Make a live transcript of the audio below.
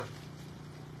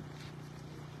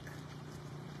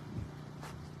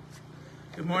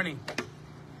Good morning.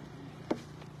 You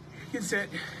can sit.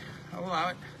 I'll allow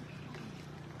it.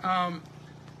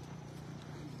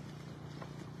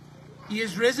 He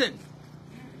is risen.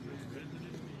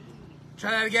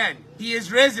 Try that again. He is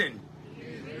risen.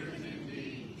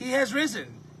 He has risen.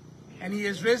 And he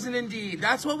is risen indeed.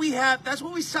 That's what we have. That's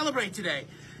what we celebrate today.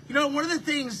 You know, one of the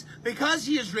things, because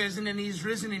he is risen and he is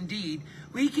risen indeed,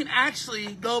 we can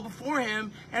actually go before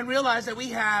him and realize that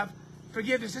we have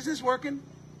forgiveness. Is this working?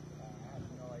 I have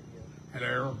no idea.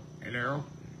 Hello? Hello?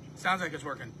 Sounds like it's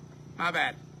working. My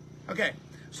bad. Okay.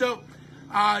 So,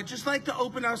 just like to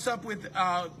open us up with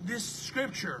this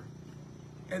scripture,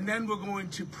 and then we're going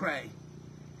to pray.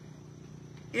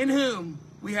 In whom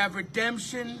we have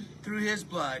redemption through his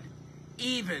blood,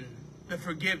 even the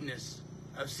forgiveness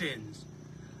of sins.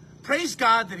 Praise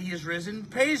God that he is risen.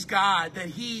 Praise God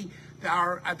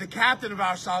that the captain of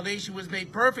our salvation was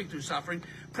made perfect through suffering.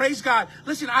 Praise God.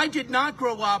 Listen, I did not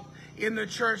grow up in the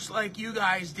church like you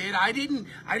guys did. I didn't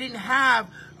have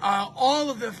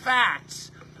all of the facts.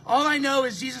 All I know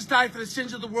is Jesus died for the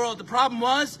sins of the world. The problem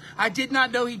was, I did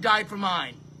not know he died for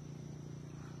mine.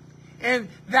 And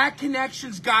that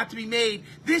connection's got to be made.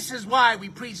 This is why we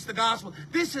preach the gospel.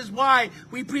 This is why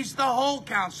we preach the whole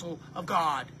counsel of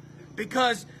God.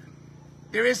 Because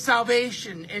there is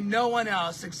salvation in no one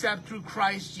else except through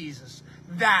Christ Jesus.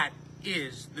 That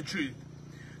is the truth.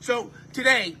 So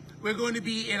today, we're going to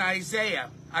be in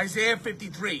Isaiah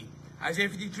 53. Isaiah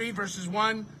 53 verses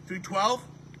 1 through 12.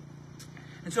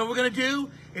 And so what we're going to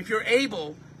do, if you're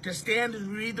able to stand and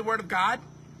read the word of God,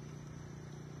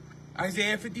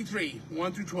 Isaiah 53,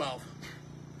 1 through 12.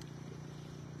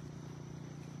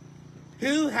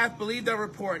 Who hath believed our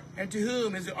report, and to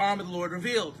whom is the arm of the Lord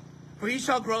revealed? For he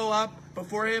shall grow up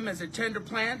before him as a tender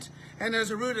plant, and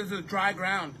as a root of the dry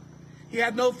ground. He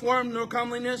hath no form nor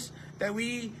comeliness, that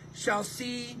we shall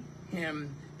see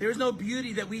him. There is no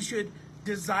beauty that we should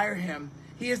desire him.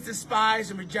 He is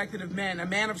despised and rejected of men, a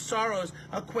man of sorrows,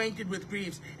 acquainted with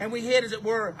griefs. And we hid, as it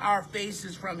were, our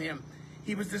faces from him.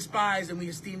 He was despised, and we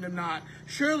esteemed him not.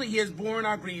 Surely he has borne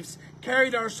our griefs,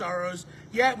 carried our sorrows.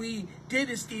 Yet we did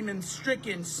esteem him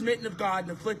stricken, smitten of God,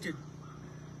 and afflicted.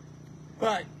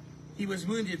 But he was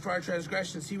wounded for our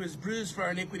transgressions. He was bruised for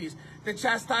our iniquities. The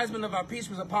chastisement of our peace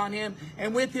was upon him,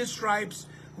 and with his stripes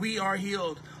we are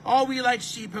healed. All we like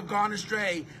sheep have gone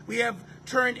astray. We have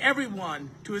turned everyone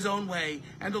to his own way,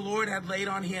 and the Lord hath laid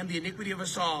on him the iniquity of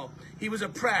us all. He was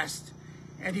oppressed,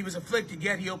 and he was afflicted,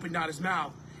 yet he opened not his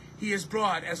mouth. He is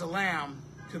brought as a lamb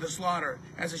to the slaughter,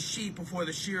 as a sheep before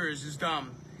the shearers is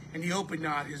dumb, and he opened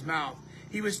not his mouth.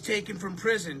 He was taken from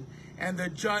prison and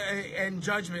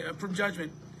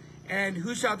judgment. And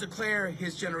who shall declare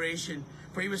his generation?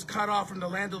 For he was cut off from the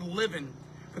land of the living.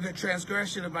 For the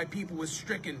transgression of my people was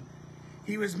stricken.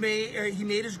 He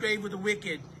made his grave with the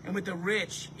wicked, and with the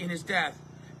rich in his death,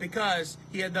 because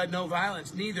he had done no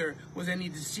violence, neither was any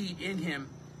deceit in him.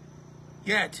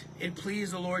 Yet it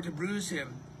pleased the Lord to bruise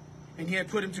him, and he had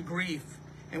put him to grief.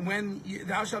 And when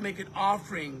thou shalt make an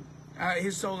offering,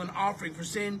 his soul an offering for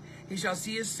sin, he shall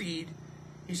see his seed,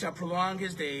 he shall prolong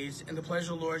his days, and the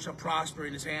pleasure of the Lord shall prosper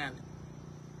in his hand.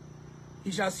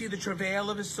 He shall see the travail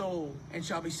of his soul, and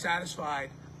shall be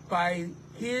satisfied. By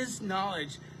his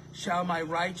knowledge shall my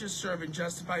righteous servant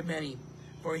justify many,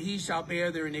 for he shall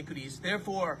bear their iniquities.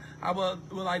 Therefore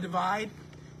will I divide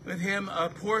with him a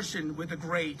portion with the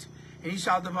great, and he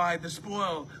shall divide the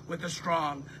spoil with the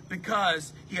strong,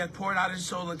 because he hath poured out his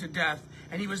soul unto death,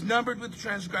 and he was numbered with the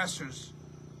transgressors.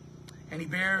 And he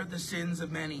bare the sins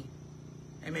of many,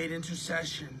 and made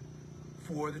intercession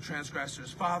for the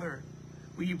transgressors. Father,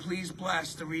 will you please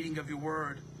bless the reading of your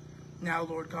word? Now,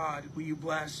 Lord God, will you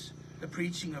bless the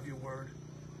preaching of your word?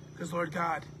 Because, Lord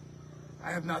God,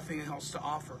 I have nothing else to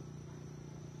offer.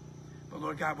 But,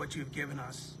 Lord God, what you have given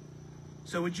us.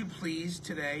 So would you please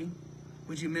today,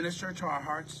 would you minister to our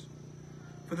hearts?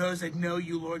 For those that know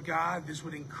you, Lord God, this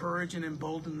would encourage and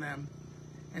embolden them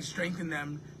and strengthen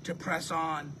them to press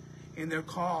on in their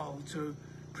call to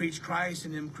preach Christ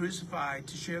and him crucified,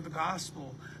 to share the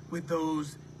gospel with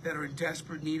those that are in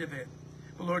desperate need of it.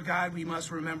 But Lord God, we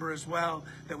must remember as well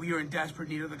that we are in desperate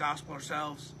need of the gospel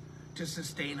ourselves to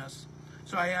sustain us.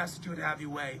 So I ask that you would have your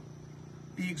way.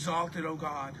 Be exalted, O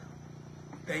God.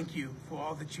 Thank you for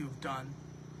all that you have done.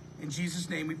 In Jesus'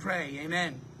 name we pray.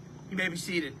 Amen. You may be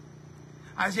seated.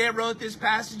 Isaiah wrote this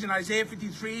passage in Isaiah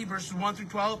 53, verses 1 through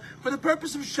 12, for the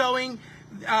purpose of showing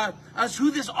us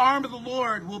who this arm of the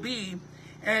Lord will be,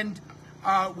 and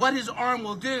what his arm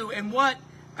will do, and what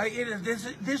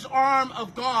this arm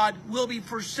of God will be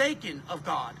forsaken of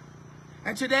God.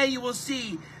 And today you will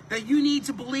see that you need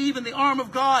to believe in the arm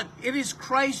of God. It is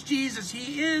Christ Jesus.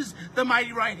 He is the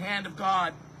mighty right hand of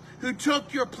God who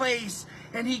took your place,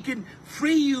 and he can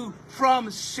free you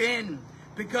from sin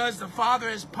because the Father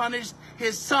has punished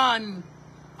his Son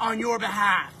on your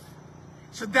behalf.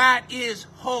 So that is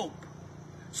hope.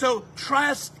 So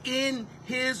trust in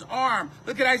his arm.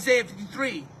 Look at Isaiah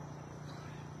 53,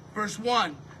 verse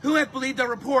 1. Who hath believed our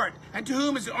report, and to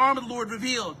whom is the arm of the Lord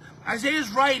revealed? Isaiah is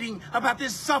writing about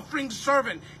this suffering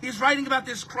servant. He's writing about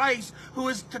this Christ who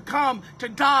is to come, to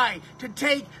die, to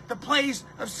take the place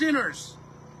of sinners.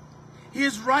 He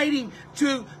is writing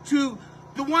to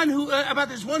the one who, about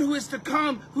this one who is to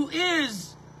come, who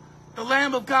is the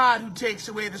Lamb of God who takes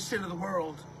away the sin of the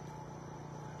world.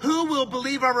 Who will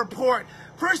believe our report?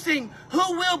 First thing,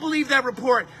 who will believe that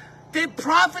report? The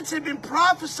prophets had been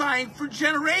prophesying for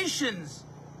generations.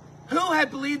 Who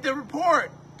had believed the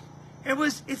report?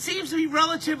 It seems to be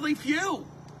relatively few.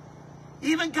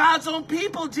 Even God's own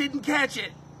people didn't catch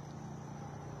it.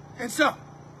 And so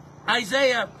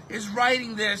Isaiah is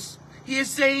writing this. He is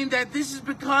saying that this is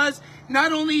because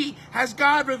not only has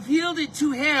God revealed it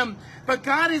to him, but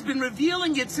God has been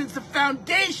revealing it since the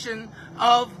foundation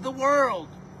of the world.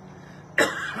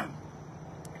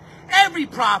 Every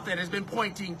prophet has been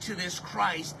pointing to this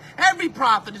Christ. Every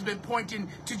prophet has been pointing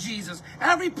to Jesus.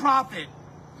 Every prophet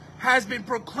has been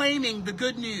proclaiming the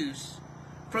good news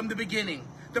from the beginning.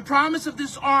 The promise of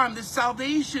this arm, this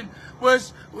salvation,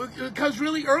 comes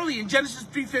really early in Genesis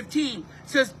 3:15. It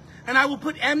says, and I will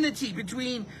put enmity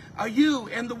between you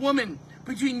and the woman,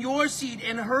 between your seed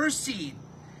and her seed.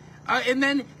 And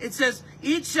then it says,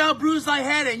 each shall bruise thy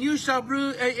head, and you shall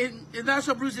bruise, and thou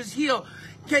shalt bruise his heel.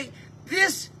 Okay,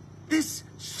 this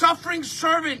suffering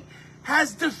servant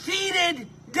has defeated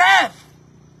death,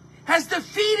 has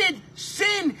defeated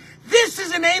sin. This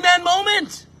is an amen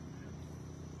moment.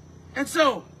 And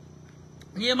so,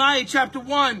 Nehemiah chapter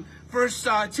 1, verse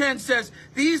 10 says,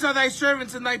 these are thy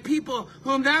servants and thy people,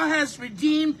 whom thou hast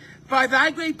redeemed by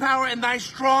thy great power and thy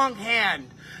strong hand.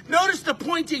 Notice the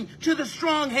pointing to the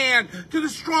strong hand, to the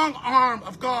strong arm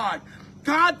of God.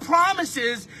 God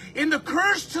promises in the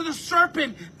curse to the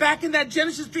serpent, back in that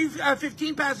Genesis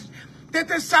 3:15 passage, that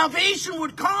the salvation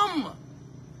would come.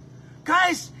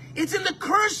 Guys, it's in the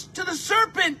curse to the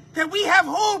serpent that we have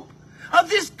hope of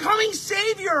this coming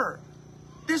Savior.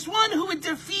 This one who would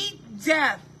defeat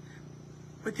death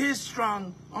with his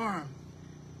strong arm.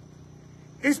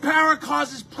 His power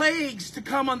causes plagues to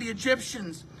come on the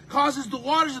Egyptians, causes the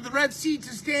waters of the Red Sea to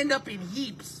stand up in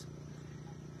heaps,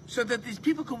 so that these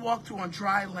people could walk through on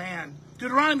dry land.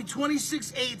 Deuteronomy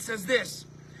 26:8 says this.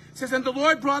 It says, and the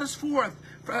Lord brought us forth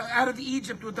out of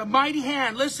Egypt with a mighty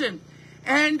hand, listen,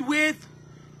 and with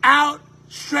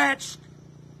outstretched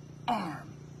arm.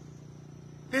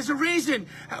 There's a reason.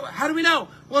 How do we know?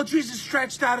 Well, Jesus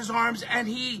stretched out his arms and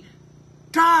he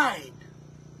died.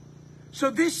 So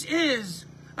this is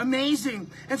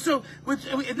amazing. And so,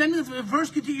 and then the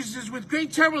verse continues, it says, with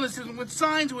great terribleness and with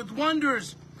signs, with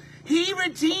wonders, he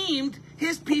redeemed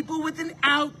his people with an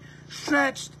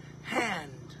outstretched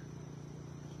hand.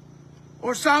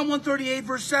 Or Psalm 138,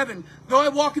 verse 7, though I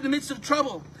walk in the midst of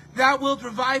trouble, thou wilt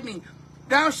revive me.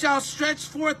 Thou shalt stretch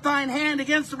forth thine hand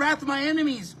against the wrath of my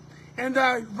enemies, and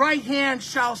thy right hand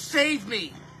shall save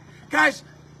me. Guys,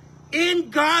 in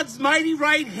God's mighty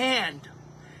right hand,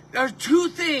 there are two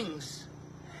things.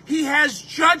 He has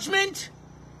judgment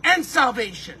and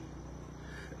salvation.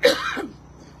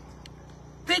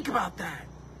 Think about that.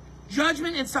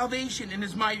 Judgment and salvation in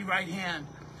his mighty right hand.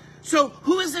 So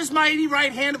who is this mighty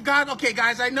right hand of God? Okay,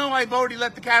 guys, I know I've already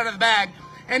let the cat out of the bag.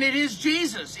 And it is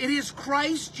Jesus. It is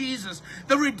Christ Jesus.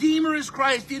 The Redeemer is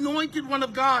Christ, the anointed one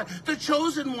of God, the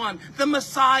chosen one, the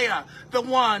Messiah, the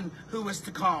one who is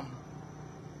to come.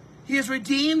 He has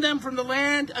redeemed them from the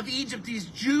land of Egypt, these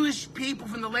Jewish people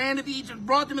from the land of Egypt,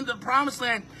 brought them into the promised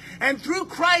land. And through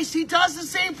Christ, he does the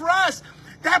same for us.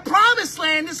 That promised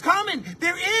land is coming.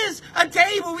 There is a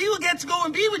day where we will get to go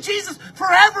and be with Jesus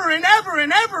forever and ever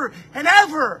and ever and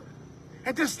ever.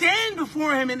 And to stand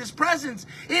before him in his presence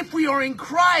if we are in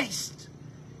Christ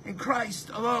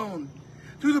alone.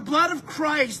 Through the blood of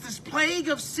Christ, this plague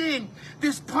of sin,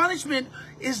 this punishment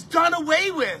is done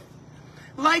away with.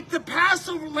 Like the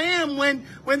Passover lamb,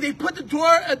 when they put the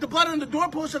blood on the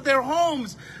doorpost of their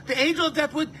homes, the angel of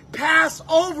death would pass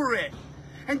over it.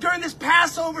 And during this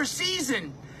Passover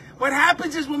season, what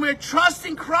happens is when we're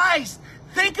trusting Christ,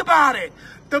 think about it.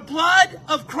 The blood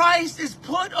of Christ is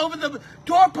put over the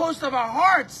doorpost of our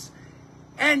hearts,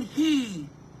 and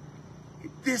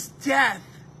this death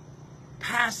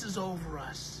passes over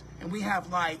us, and we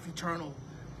have life eternal.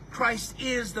 Christ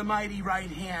is the mighty right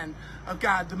hand of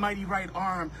God, the mighty right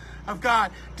arm of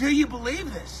God. Do you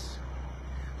believe this?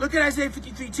 Look at Isaiah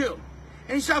 53:2.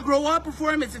 And he shall grow up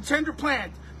before him as a tender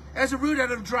plant, as a root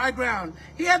out of dry ground.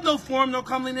 He had no form, no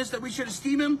comeliness that we should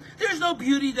esteem him. There's no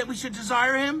beauty that we should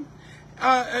desire him.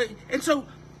 And so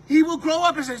he will grow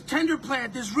up as a tender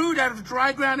plant, this root out of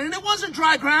dry ground. And it wasn't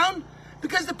dry ground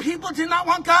because the people did not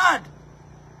want God.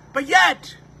 But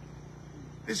yet,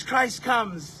 this Christ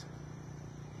comes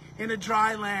in a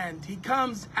dry land. He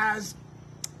comes as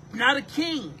not a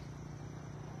king,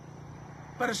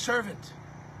 but a servant.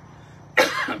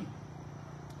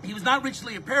 He was not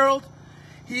richly appareled.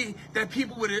 That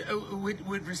people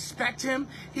would respect him.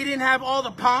 He didn't have all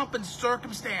the pomp and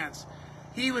circumstance.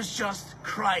 He was just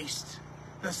Christ,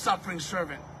 the suffering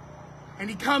servant. And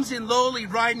he comes in lowly,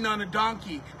 riding on a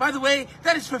donkey. By the way,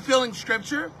 that is fulfilling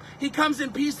scripture. He comes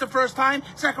in peace the first time.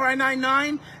 Zechariah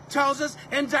 9:9 tells us,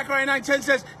 and Zechariah 9:10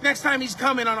 says, next time he's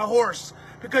coming on a horse,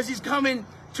 because he's coming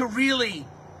to really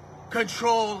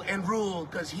control and rule,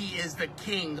 because he is the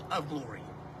King of glory.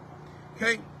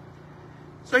 Okay?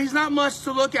 So he's not much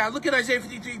to look at. Look at Isaiah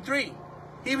 53:3.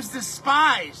 He was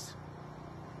despised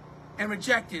and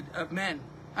rejected of men,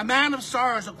 a man of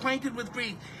sorrows, acquainted with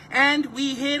grief. And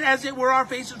we hid, as it were, our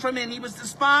faces from him. He was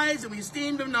despised, and we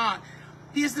esteemed him not.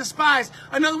 He is despised.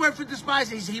 Another word for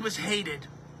despised is he was hated.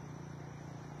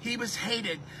 He was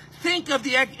hated. Think of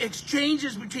the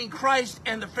exchanges between Christ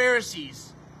and the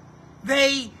Pharisees.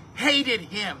 They hated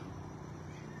him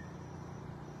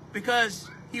because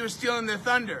he was stealing their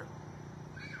thunder.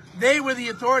 They were the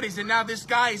authorities, and now this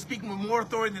guy is speaking with more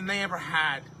authority than they ever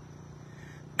had.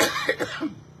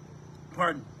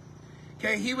 Pardon.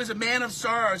 Okay, he was a man of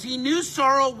sorrows. He knew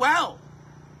sorrow well.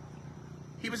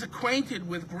 He was acquainted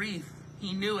with grief.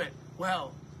 He knew it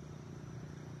well.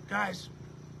 Guys,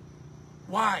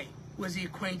 why was he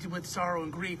acquainted with sorrow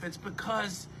and grief? It's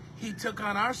because he took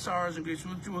on our sorrows and griefs,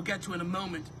 which we'll get to in a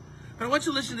moment. But I want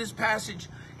you to listen to this passage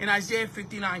in Isaiah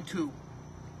 59:2.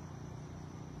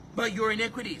 But your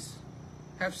iniquities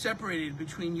have separated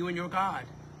between you and your God,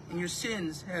 and your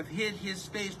sins have hid his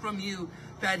face from you,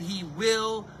 that he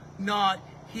will not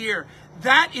hear.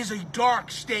 That is a dark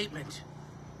statement.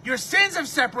 Your sins have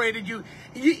separated you.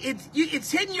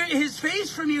 It's hidden his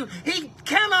face from you. He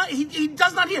cannot, he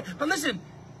does not hear. But listen,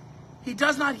 he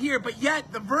does not hear, but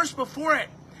yet the verse before it,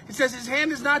 it says his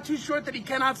hand is not too short that he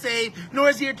cannot save, nor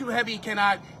his ear too heavy he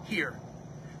cannot hear.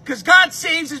 Because God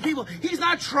saves his people. He's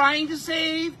not trying to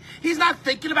save. He's not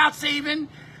thinking about saving.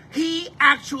 He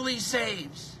actually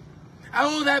saves.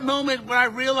 Oh, that moment when I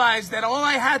realized that all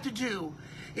I had to do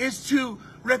is to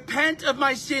repent of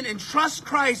my sin and trust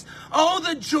Christ. Oh,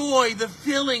 the joy, the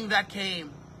feeling that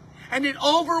came. And it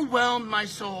overwhelmed my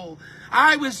soul.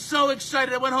 I was so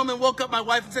excited. I went home and woke up my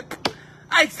wife and said,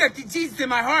 I accepted Jesus in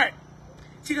my heart.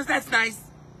 She goes, that's nice.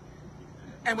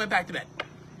 And went back to bed.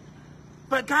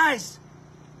 But guys,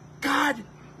 God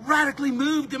radically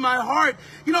moved in my heart.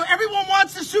 You know, everyone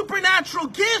wants the supernatural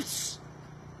gifts.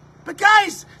 But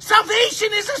guys, salvation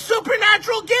is a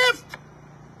supernatural gift.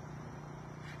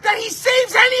 That he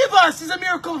saves any of us is a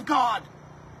miracle of God.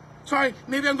 Sorry,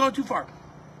 maybe I'm going too far.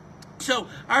 So,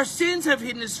 our sins have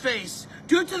hidden his face.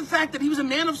 Due to the fact that he was a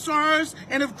man of sorrows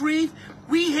and of grief,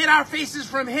 we hid our faces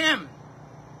from him.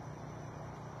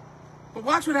 But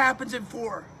watch what happens in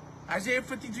 4. Isaiah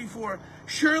 53:4.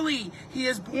 Surely he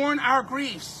has borne our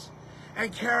griefs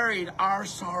and carried our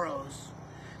sorrows.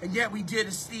 And yet we did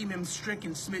esteem him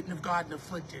stricken, smitten of God, and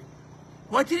afflicted.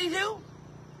 What did he do?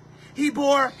 He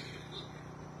bore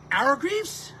our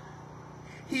griefs.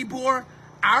 He bore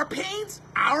our pains,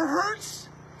 our hurts.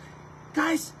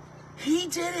 Guys, he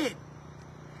did it.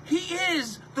 He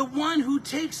is the one who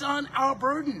takes on our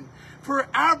burden. For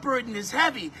our burden is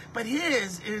heavy, but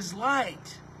his is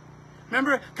light.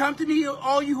 Remember, come to me,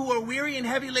 all you who are weary and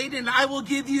heavy laden, and I will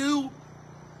give you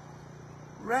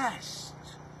rest.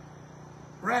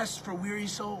 Rest for weary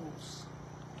souls.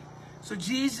 So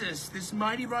Jesus, this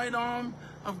mighty right arm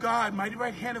of God, mighty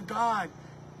right hand of God,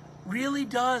 really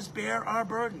does bear our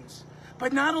burdens.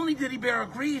 But not only did he bear our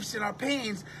griefs and our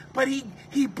pains, but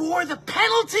he bore the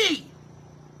penalty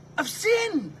of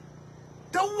sin,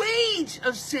 the wage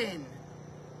of sin.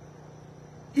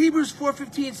 Hebrews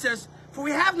 4:15 says, for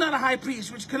we have not a high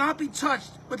priest which cannot be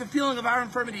touched with the feeling of our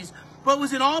infirmities, but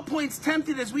was in all points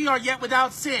tempted as we are, yet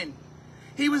without sin.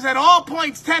 He was at all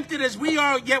points tempted as we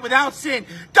are, yet without sin.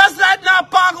 Does that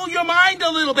not boggle your mind a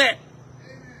little bit?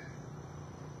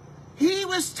 He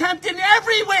was tempted in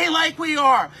every way like we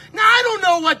are. Now, I don't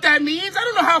know what that means. I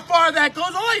don't know how far that goes.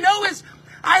 All I know is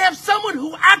I have someone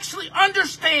who actually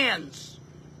understands.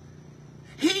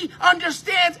 He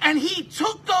understands, and he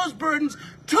took those burdens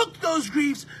took those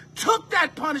griefs, took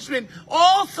that punishment,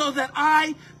 all so that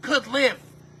I could live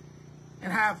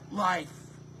and have life.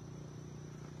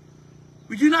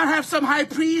 We do not have some high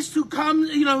priest who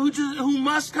comes, who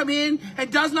must come in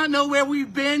and does not know where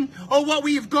we've been or what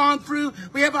we have gone through.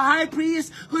 We have a high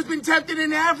priest who's been tempted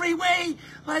in every way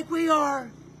like we are.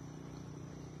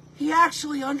 He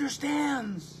actually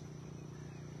understands.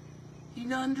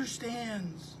 He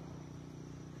understands.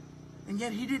 And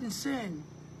yet he didn't sin.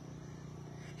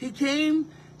 He came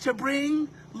to bring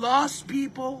lost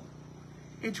people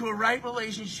into a right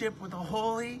relationship with a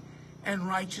holy and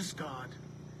righteous God.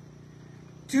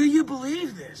 Do you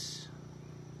believe this?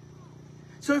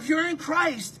 So if you're in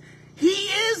Christ, he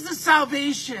is the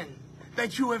salvation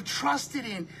that you have trusted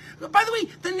in. By the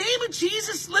way, the name of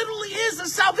Jesus literally is the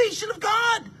salvation of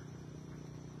God.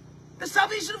 The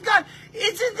salvation of God.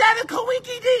 Isn't that a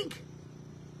coinky dink?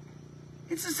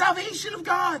 It's the salvation of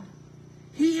God.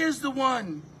 He is the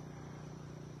one.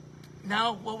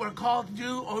 Now, what we're called to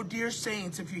do, oh dear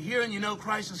saints, if you're here and you know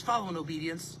Christ, is follow in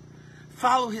obedience.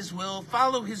 Follow his will,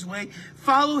 follow his way,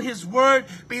 follow his word,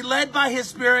 be led by his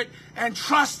Spirit, and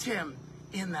trust him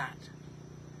in that.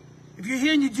 If you're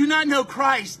here and you do not know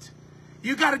Christ,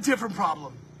 you got a different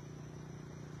problem.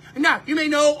 Now, you may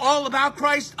know all about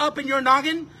Christ up in your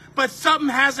noggin, but something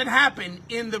hasn't happened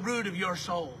in the root of your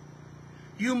soul.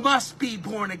 You must be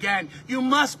born again. You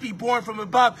must be born from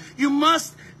above. You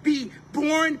must be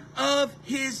born of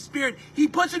his Spirit. He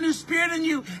puts a new spirit in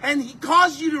you and he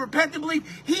causes you to repent and believe.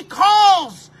 He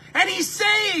calls and he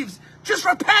saves. Just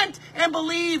repent and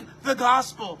believe the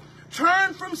gospel.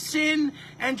 Turn from sin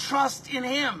and trust in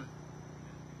him.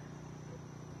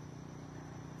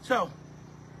 So,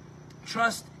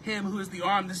 trust him who is the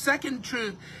arm. The second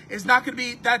truth is not going to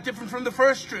be that different from the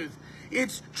first truth.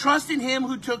 It's trust in him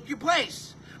who took your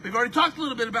place. We've already talked a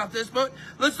little bit about this, but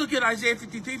let's look at Isaiah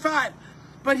 53:5.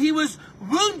 But he was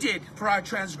wounded for our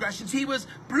transgressions. He was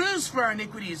bruised for our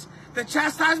iniquities. The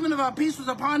chastisement of our peace was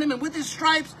upon him, and with his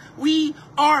stripes we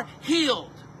are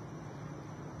healed.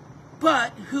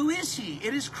 But who is he?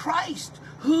 It is Christ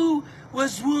who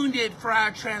was wounded for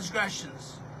our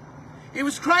transgressions. It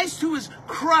was Christ who was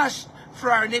crushed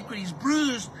for our iniquities,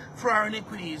 bruised for our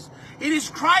iniquities. It is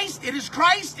Christ, it is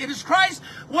Christ, it is Christ.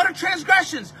 What are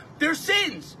transgressions? They're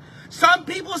sins. Some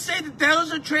people say that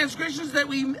those are transgressions that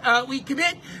we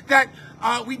commit that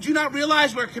we do not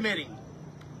realize we're committing.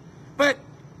 But,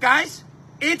 guys,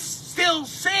 it's still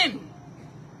sin.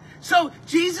 So,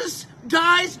 Jesus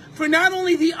dies for not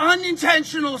only the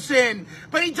unintentional sin,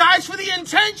 but he dies for the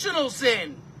intentional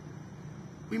sin.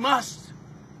 We must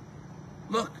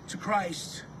look to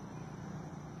Christ.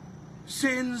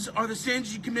 Sins are the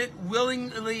sins you commit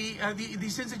willingly, the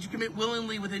sins that you commit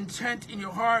willingly with intent in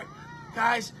your heart.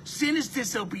 Guys, sin is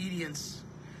disobedience.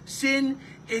 Sin,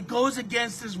 it goes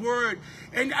against his word.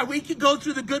 And we could go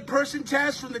through the good person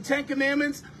test from the 10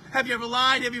 Commandments. Have you ever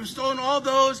lied? Have you stolen? All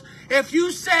those. If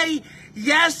you say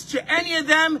yes to any of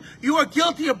them, you are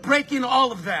guilty of breaking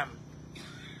all of them.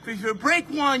 If you break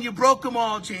one, you broke them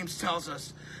all, James tells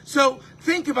us. So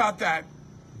think about that.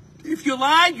 If you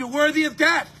lied, you're worthy of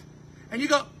death. And you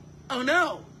go, oh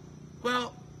no.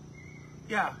 Well,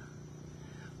 yeah.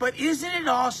 But isn't it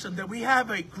awesome that we have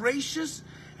a gracious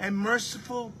and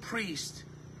merciful priest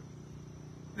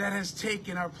that has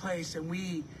taken our place and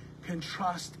we can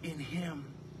trust in him?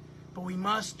 But we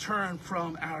must turn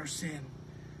from our sin.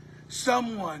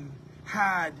 Someone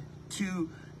had to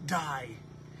die.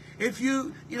 If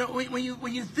when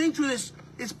you think through this,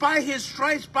 it's by his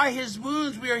stripes, by his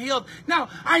wounds, we are healed. Now,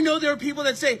 I know there are people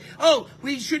that say, oh,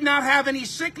 we should not have any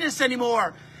sickness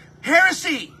anymore.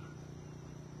 Heresy.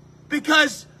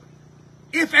 Because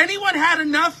if anyone had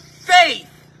enough faith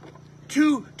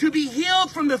to be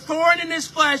healed from the thorn in his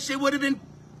flesh, it would have been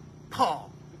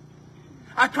Paul.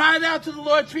 I cried out to the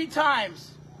Lord 3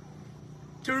 times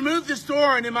to remove this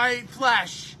thorn in my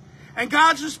flesh. And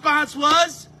God's response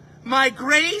was, my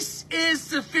grace is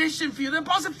sufficient for you. Then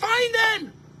Paul said, fine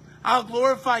then. I'll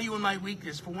glorify you in my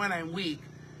weakness, for when I'm weak,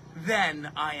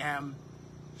 then I am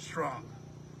strong.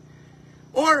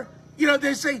 Or,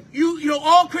 they say,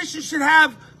 all Christians should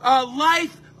have long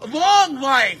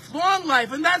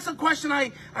life. And that's a question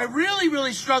I really,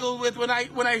 really struggled with when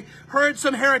I heard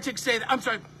some heretics say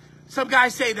that. Some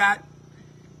guys say that.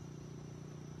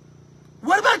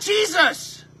 What about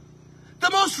Jesus?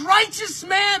 The most righteous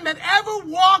man that ever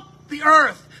walked the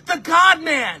earth. The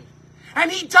God-man.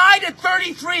 And he died at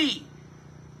 33.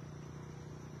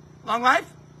 Long life?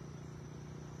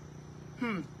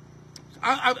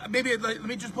 Maybe let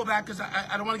me just pull back because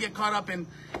I don't want to get caught up in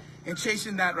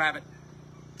chasing that rabbit.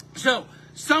 So,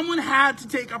 Someone had to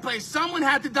take our place. Someone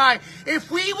had to die. If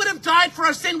we would have died for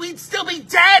our sin, we'd still be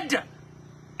dead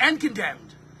and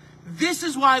condemned. This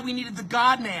is why we needed the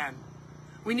God-man.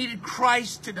 We needed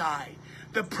Christ to die,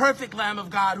 the perfect Lamb of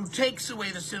God who takes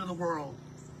away the sin of the world.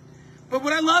 But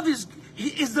what I love is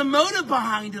the motive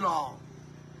behind it all.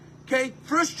 Okay,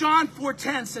 1 John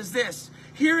 4:10 says this,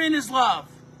 herein is love,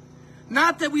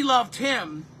 not that we loved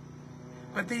him,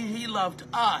 but that he loved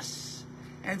us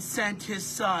and sent his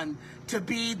son to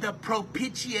be the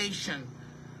propitiation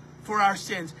for our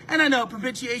sins. And I know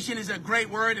propitiation is a great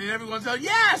word, and everyone's like,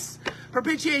 yes,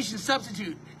 propitiation,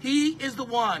 substitute. He is the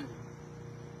one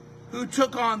who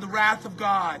took on the wrath of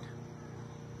God.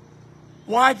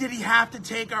 Why did he have to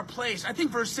take our place? I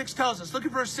think verse 6 tells us. Look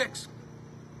at verse 6.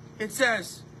 It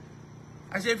says,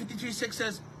 Isaiah 53:6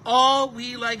 says, all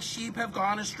we like sheep have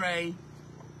gone astray.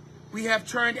 We have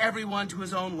turned everyone to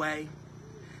his own way.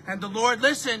 And the Lord,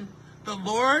 listen, the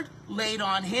Lord laid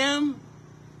on him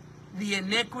the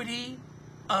iniquity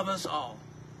of us all.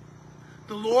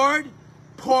 The Lord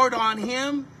poured on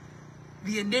him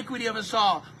the iniquity of us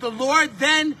all. The Lord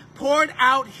then poured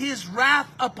out his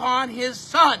wrath upon his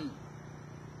son.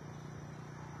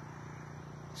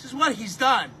 This is what he's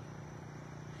done.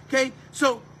 Okay,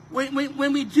 so when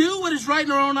we do what is right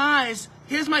in our own eyes,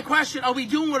 here's my question. Are we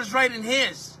doing what is right in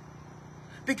his?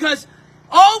 Because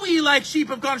all we like sheep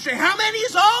have gone astray. How many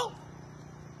is all?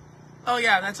 Oh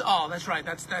yeah, that's all. That's right.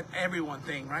 That's that everyone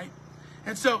thing, right?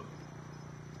 And so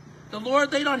the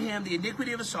Lord laid on him the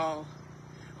iniquity of us all.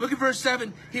 Look at verse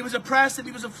 7. He was oppressed and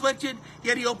he was afflicted,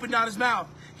 yet he opened not his mouth.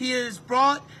 He is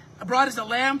brought as a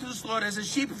lamb to the slaughter, as a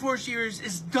sheep before shearers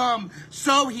is dumb,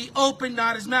 so he opened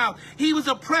not his mouth. He was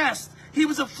oppressed. He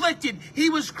was afflicted.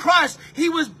 He was crushed. He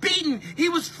was beaten. He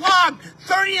was flogged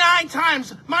 39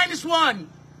 times, minus one.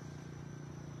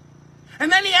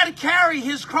 And then he had to carry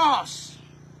his cross.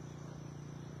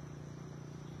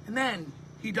 And then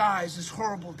he dies this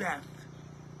horrible death.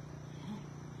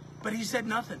 But he said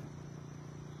nothing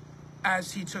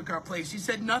as he took our place. He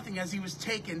said nothing as he was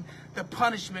taken the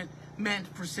punishment meant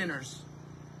for sinners.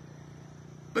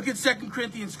 Look at 2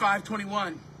 Corinthians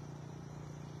 5:21.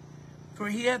 For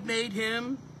he hath made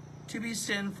him to be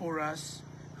sin for us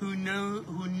who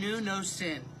knew no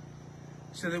sin,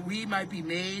 so that we might be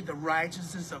made the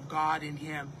righteousness of God in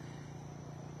him.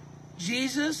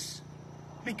 Jesus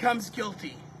becomes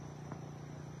guilty,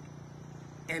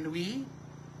 and we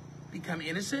become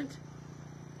innocent.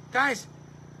 Guys,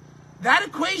 that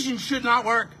equation should not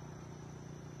work.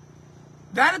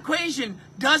 That equation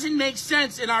doesn't make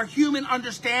sense in our human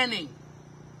understanding.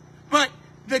 But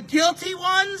the guilty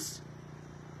ones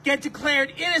get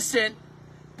declared innocent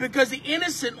because the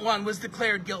innocent one was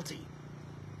declared guilty.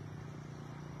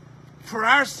 For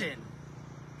our sin.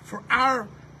 For our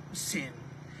sin.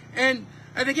 And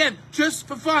again, just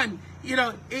for fun,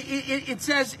 it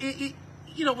says,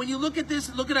 when you look at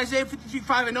this, look at Isaiah 53:5.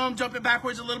 I know I'm jumping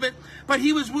backwards a little bit, but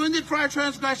he was wounded for our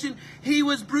transgression. He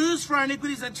was bruised for our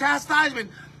iniquities. The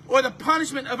chastisement or the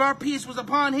punishment of our peace was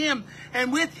upon him.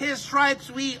 And with his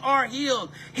stripes we are healed.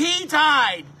 He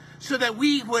died so that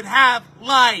we would have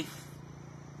life.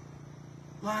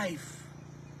 Life.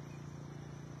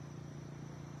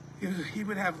 He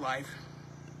would have life.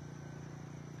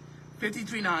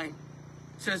 53:9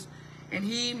 says, and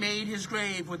he made his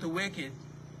grave with the wicked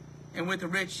and with the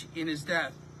rich in his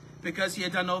death, because he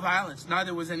had done no violence,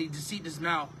 neither was any deceit in his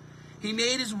mouth. He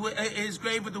made his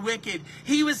grave with the wicked.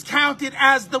 He was counted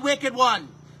as the wicked one.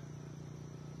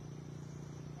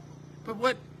 But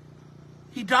what?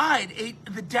 He died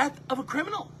the death of a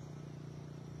criminal.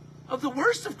 Of the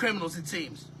worst of criminals, it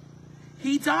seems.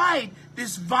 He died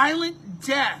this violent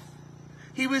death.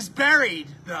 He was buried,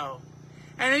 though.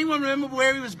 And anyone remember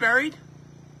where he was buried?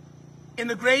 In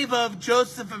the grave of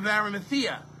Joseph of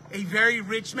Arimathea, a very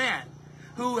rich man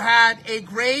who had a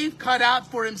grave cut out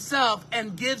for himself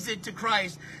and gives it to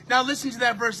Christ. Now listen to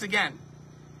that verse again.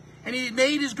 And he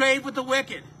made his grave with the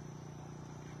wicked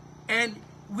and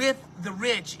with the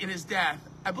rich in his death.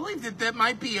 I believe that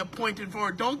might be a pointed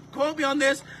forward. Don't quote me on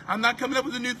this. I'm not coming up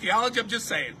with a new theology. I'm just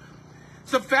saying.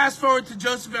 So fast forward to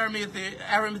Joseph of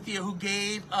Arimathea, who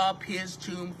gave up his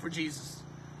tomb for Jesus.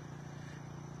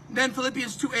 Then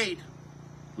Philippians 2:8.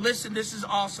 Listen, this is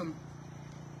awesome.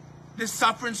 This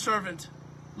suffering servant,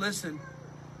 listen.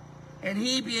 And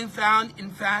he being found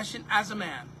in fashion as a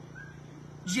man.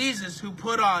 Jesus, who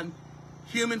put on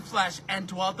human flesh and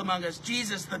dwelt among us.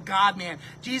 Jesus, the God-man.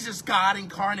 Jesus, God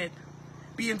incarnate.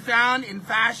 Being found in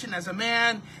fashion as a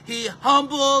man, he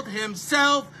humbled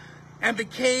himself and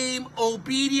became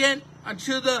obedient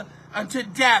unto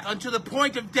death, unto the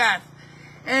point of death.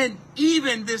 And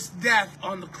even this death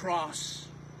on the cross.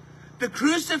 The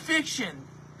crucifixion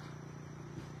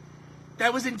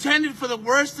that was intended for the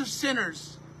worst of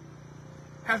sinners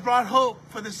has brought hope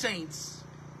for the saints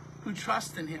who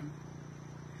trust in him.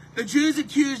 The Jews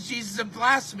accused Jesus of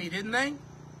blasphemy, didn't they?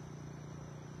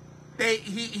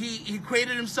 He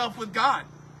equated himself with God.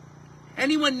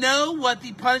 Anyone know what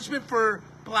the punishment for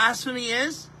blasphemy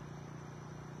is?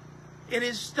 It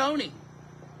is stoning.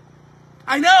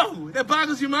 I know, that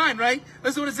boggles your mind, right?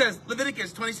 Listen to what it says.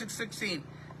 Leviticus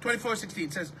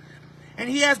 24:16 says, and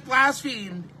he has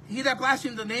blasphemed, he that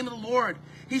blasphemed the name of the Lord,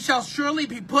 he shall surely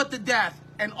be put to death,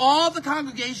 and all the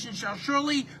congregation shall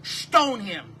surely stone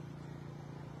him.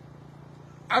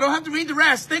 I don't have to read the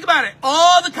rest. Think about it.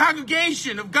 All the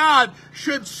congregation of God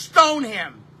should stone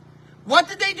him. What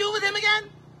did they do with him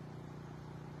again?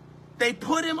 They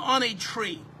put him on a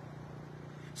tree.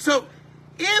 So,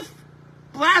 if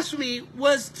blasphemy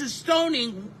was to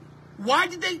stoning, why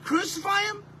did they crucify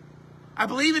him? I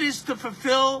believe it is to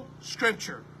fulfill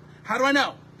Scripture. How do I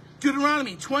know?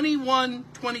 Deuteronomy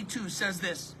 21:22 says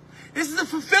this. This is the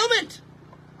fulfillment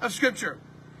of Scripture.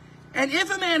 And if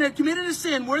a man had committed a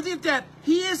sin worthy of death,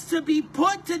 he is to be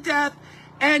put to death.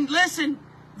 And listen,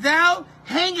 thou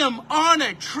hang him on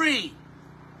a tree.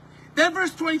 Then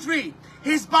verse 23,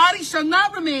 his body shall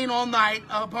not remain all night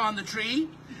upon the tree,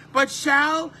 but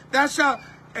thou shalt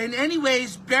in any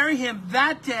ways bury him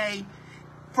that day.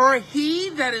 For he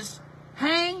that is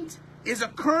hanged is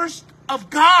accursed of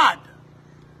God.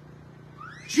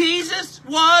 Jesus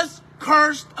was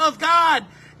cursed of God,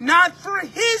 not for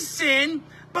his sin,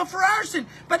 but for our sin.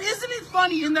 But isn't it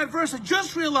funny in that verse? I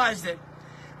just realized it.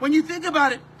 When you think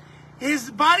about it,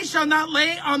 his body shall not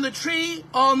lay on the tree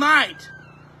all night.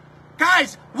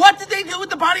 Guys, what did they do with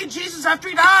the body of Jesus after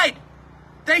he died?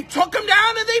 They took him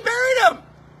down and they buried him.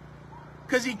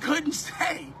 Because he couldn't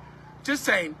stay. Just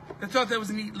saying. I thought that was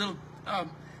a neat little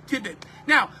tidbit.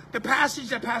 Now, the passage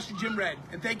that Pastor Jim read,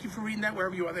 and thank you for reading that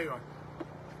wherever you are. There you are.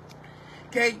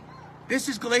 Okay, this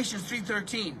is Galatians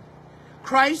 3:13.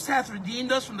 Christ hath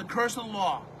redeemed us from the curse of the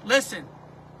law. Listen,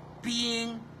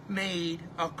 being made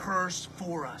a curse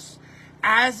for us.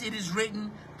 As it is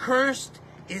written, cursed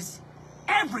is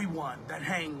everyone that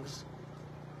hangs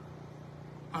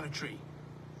on a tree.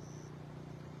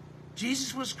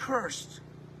 Jesus was cursed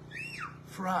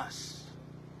for us.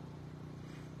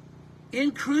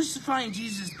 In crucifying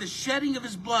Jesus, the shedding of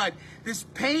his blood, this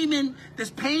paying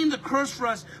the curse for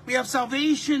us, we have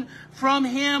salvation from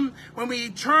him when we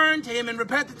turn to him and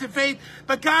repent to faith.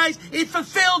 But guys, it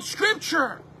fulfilled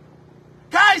Scripture.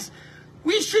 Guys,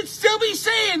 we should still be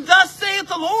saying, thus saith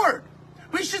the Lord.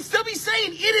 We should still be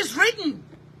saying, it is written.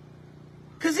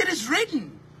 Because it is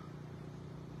written.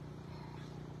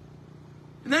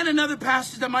 And then another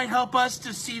passage that might help us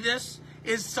to see this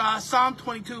is Psalm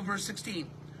 22, verse 16.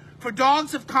 For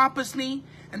dogs have compassed me,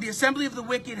 and the assembly of the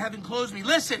wicked have enclosed me.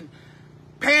 Listen,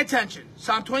 pay attention.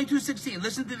 Psalm 22:16.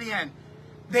 Listen to the end.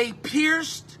 They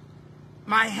pierced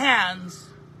my hands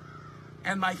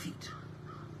and my feet.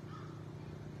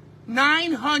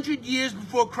 900 years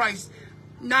before Christ.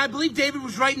 Now, I believe David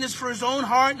was writing this for his own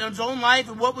heart and his own life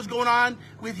and what was going on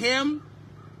with him.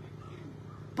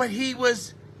 But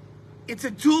it's a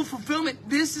dual fulfillment.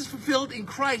 This is fulfilled in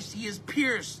Christ. He is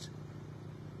pierced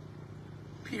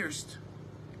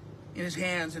in his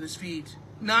hands and his feet.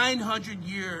 900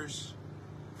 years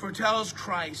foretells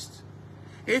Christ.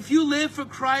 If you live for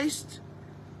Christ,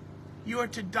 you are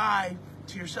to die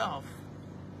to yourself.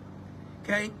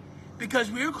 Okay? Because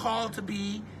we are called to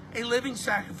be a living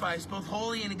sacrifice, both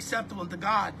holy and acceptable unto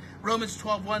God. Romans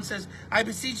 12:1 says, I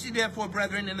beseech you therefore,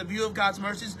 brethren, in the view of God's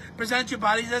mercies, present your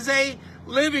bodies as a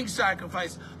living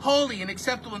sacrifice, holy and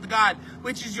acceptable unto God,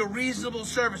 which is your reasonable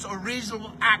service or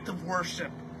reasonable act of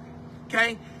worship.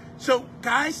 Okay? So,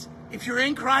 guys, if you're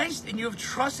in Christ and you have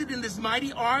trusted in this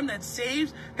mighty arm that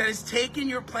saves, that has taken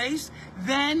your place,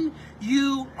 then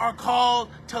you are called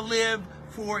to live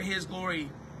for his glory.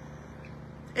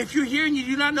 If you're here and you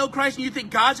do not know Christ and you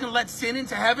think God's going to let sin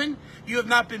into heaven, you have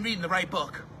not been reading the right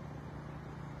book.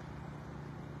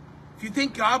 If you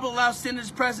think God will allow sin in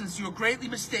his presence, you are greatly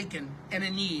mistaken and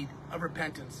in need of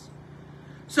repentance.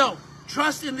 So,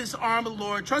 trust in this arm of the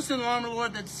Lord. Trust in the arm of the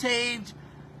Lord that saved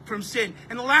from sin.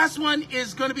 And the last one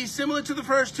is going to be similar to the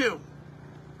first two.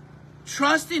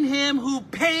 Trust in him who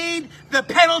paid the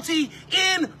penalty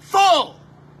in full.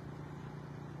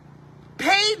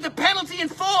 Paid the penalty in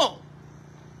full.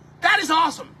 That is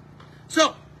awesome.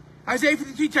 So, Isaiah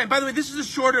 53:10. By the way, this is a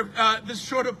shorter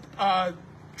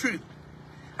truth.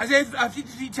 Isaiah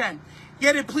 53:10.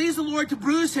 Yet it pleased the Lord to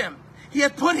bruise him. He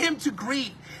hath put him to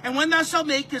grief. And when thou shalt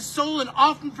make his soul an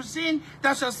offering for sin,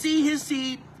 thou shalt see his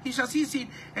seed he shall see his seed,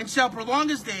 and shall prolong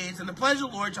his days, and the pleasure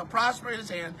of the Lord shall prosper in his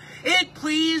hand. It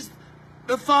pleased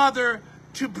the Father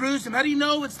to bruise him. How do you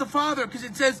know it's the Father? Because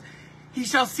it says, he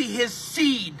shall see his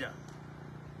seed.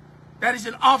 That is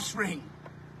an offspring.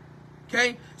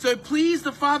 Okay? So it pleased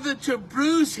the Father to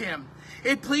bruise him.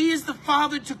 It pleased the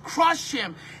Father to crush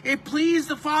him. It pleased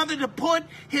the Father to put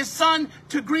his Son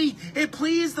to grief. It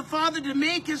pleased the Father to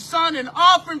make his Son an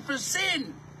offering for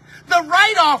sin. The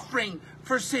right offering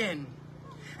for sin.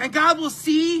 And God will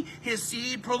see his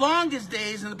seed, prolong his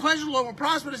days, and the pleasure of the Lord will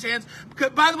prosper in his hands.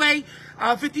 By the way,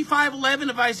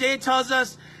 55:11 of Isaiah tells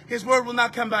us his word will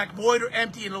not come back void or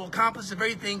empty, and it will accomplish the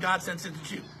very thing God sent it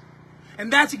to do.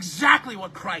 And that's exactly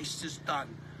what Christ has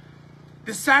done.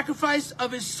 The sacrifice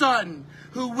of his Son,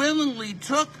 who willingly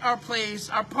took our place,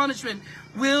 our punishment,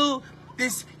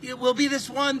 it will be this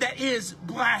one that is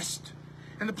blessed.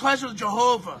 And the pleasure of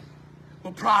Jehovah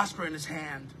will prosper in his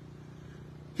hand.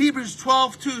 Hebrews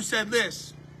 12:2 said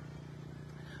this,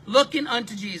 looking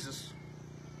unto Jesus,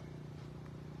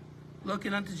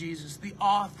 the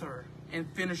author and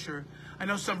finisher. I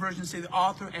know some versions say the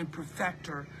author and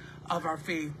perfecter of our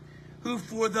faith, who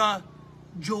for the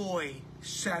joy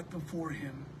set before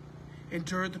him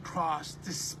endured the cross,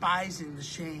 despising the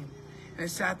shame,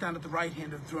 and sat down at the right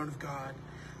hand of the throne of God.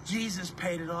 Jesus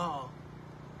paid it all.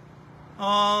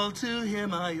 All to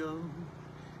him I owe.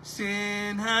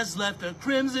 Sin has left a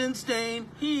crimson stain.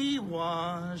 He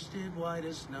washed it white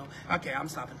as snow. Okay, I'm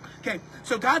stopping. Okay,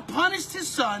 so God punished his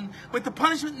Son with the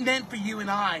punishment meant for you and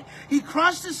I. He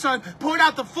crushed his Son, poured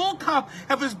out the full cup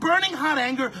of his burning hot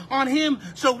anger on him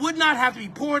so it would not have to be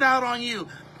poured out on you.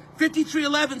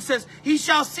 53:11 says, he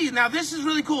shall see. Now this is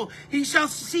really cool. He shall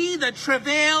see the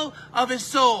travail of his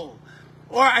soul.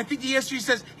 Or I think the ESV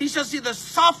says, he shall see the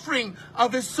suffering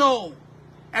of his soul.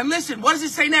 And listen, what does it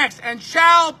say next? And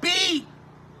shall be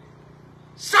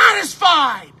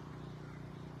satisfied.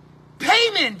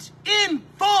 Payment in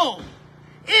full.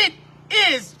 It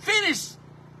is finished.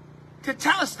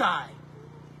 Tetelestai.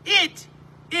 It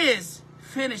is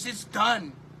finished. It's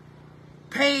done.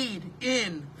 Paid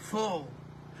in full.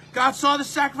 God saw the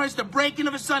sacrifice, the breaking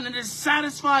of his Son, and is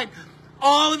satisfied.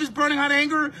 All of his burning hot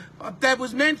anger that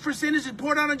was meant for sinners and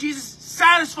poured out on Jesus.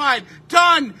 Satisfied.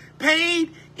 Done.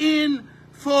 Paid in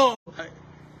full.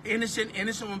 Innocent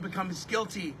one becomes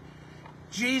guilty.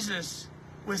 Jesus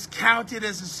was counted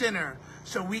as a sinner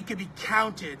so we could be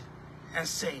counted as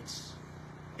saints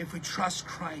if we trust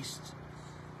Christ.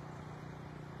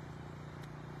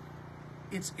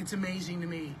 It's amazing to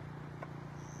me.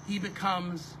 He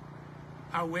becomes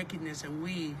our wickedness and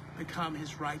we become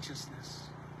his righteousness.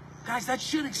 Guys, that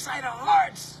should excite our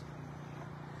hearts.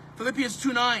 Philippians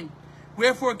 2:9.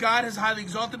 Wherefore God has highly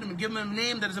exalted him and given him a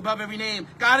name that is above every name.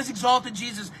 God has exalted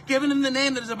Jesus, given him the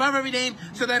name that is above every name,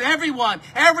 so that everyone,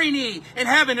 every knee in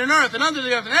heaven and earth and under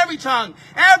the earth and every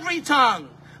tongue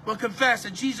will confess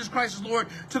that Jesus Christ is Lord,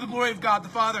 to the glory of God the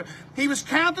Father. He was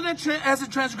counted as a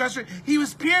transgressor. He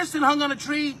was pierced and hung on a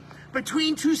tree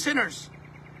between two sinners.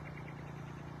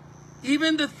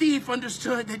 Even the thief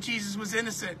understood that Jesus was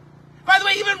innocent. By the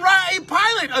way, even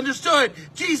Pilate understood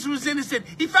Jesus was innocent.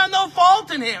 He found no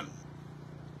fault in him.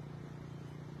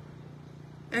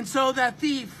 And so that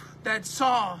thief that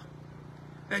saw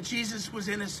that Jesus was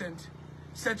innocent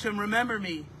said to him, remember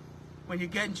me when you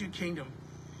get into your kingdom.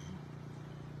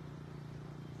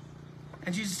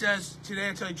 And Jesus says, today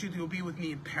I tell you the truth, you will be with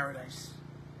me in paradise.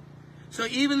 So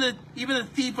even the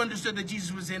thief understood that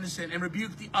Jesus was innocent and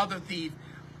rebuked the other thief.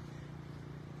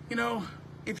 You know,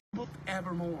 if you look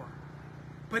evermore.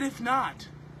 But if not,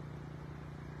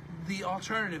 the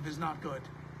alternative is not good.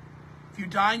 If you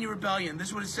die in your rebellion, this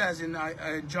is what it says in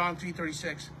John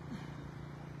 3:36.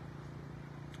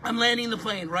 I'm landing the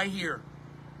plane right here.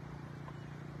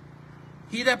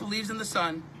 He that believes in the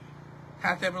Son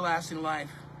hath everlasting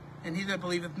life, and he that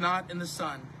believeth not in the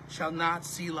Son shall not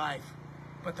see life,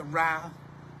 but the wrath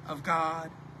of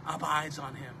God abides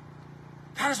on him.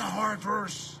 That is a hard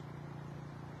verse.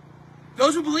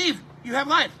 Those who believe, you have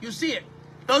life. You'll see it.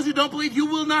 Those who don't believe, you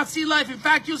will not see life. In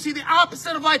fact, you'll see the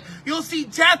opposite of life. You'll see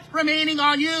death remaining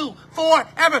on you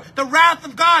forever. The wrath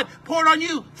of God poured on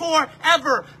you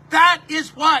forever. That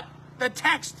is what the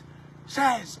text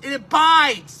says. It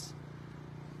abides.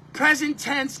 Present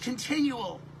tense,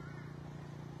 continual.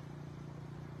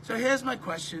 So here's my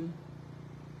question.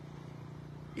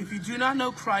 If you do not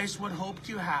know Christ, what hope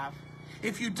do you have?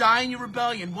 If you die in your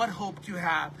rebellion, what hope do you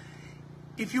have?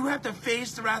 If you have to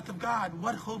face the wrath of God,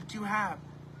 what hope do you have?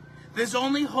 There's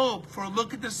only hope for a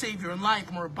look at the Savior and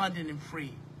life more abundant and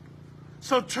free.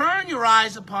 So turn your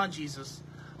eyes upon Jesus.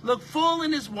 Look full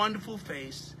in his wonderful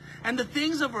face. And the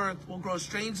things of earth will grow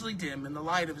strangely dim in the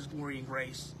light of his glory and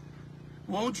grace.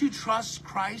 Won't you trust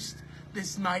Christ,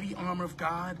 this mighty armor of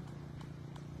God?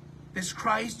 This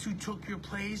Christ who took your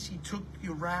place, he took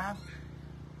your wrath,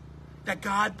 that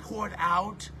God poured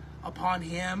out upon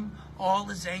him all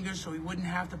his anger so he wouldn't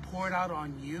have to pour it out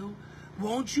on you.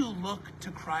 Won't you look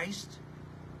to Christ?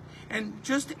 And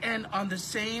just to end on the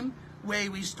same way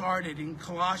we started in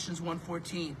Colossians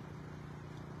 1:14.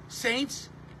 Saints,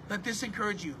 let this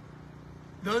encourage you.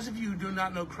 Those of you who do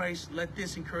not know Christ, let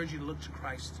this encourage you to look to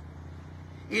Christ,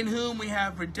 in whom we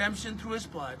have redemption through his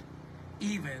blood,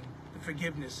 even the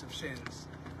forgiveness of sins.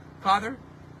 Father,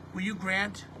 will you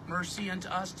grant mercy unto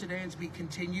us today as we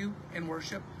continue in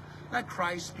worship? Let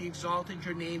Christ be exalted,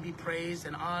 your name be praised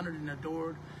and honored and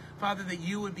adored. Father, that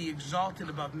you would be exalted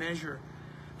above measure.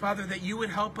 Father, that you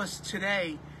would help us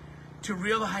today to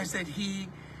realize that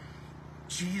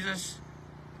Jesus,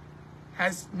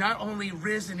 has not only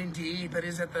risen indeed, but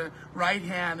is at the right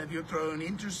hand of your throne,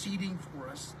 interceding for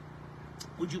us.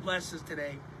 Would you bless us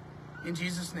today? In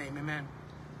Jesus' name, amen.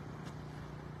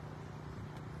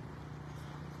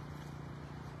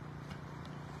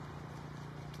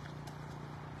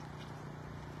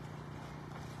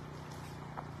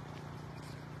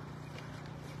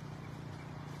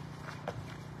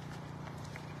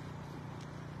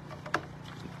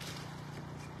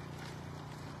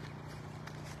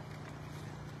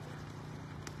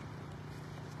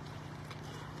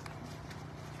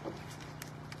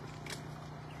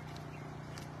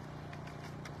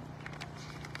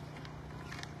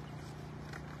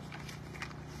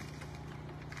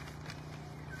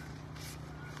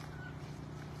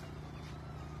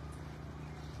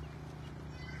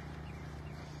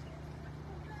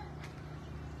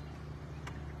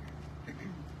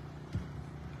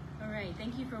 All right,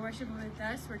 thank you for worshiping with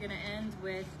us. We're going to end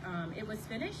with It Was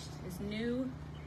Finished. It's new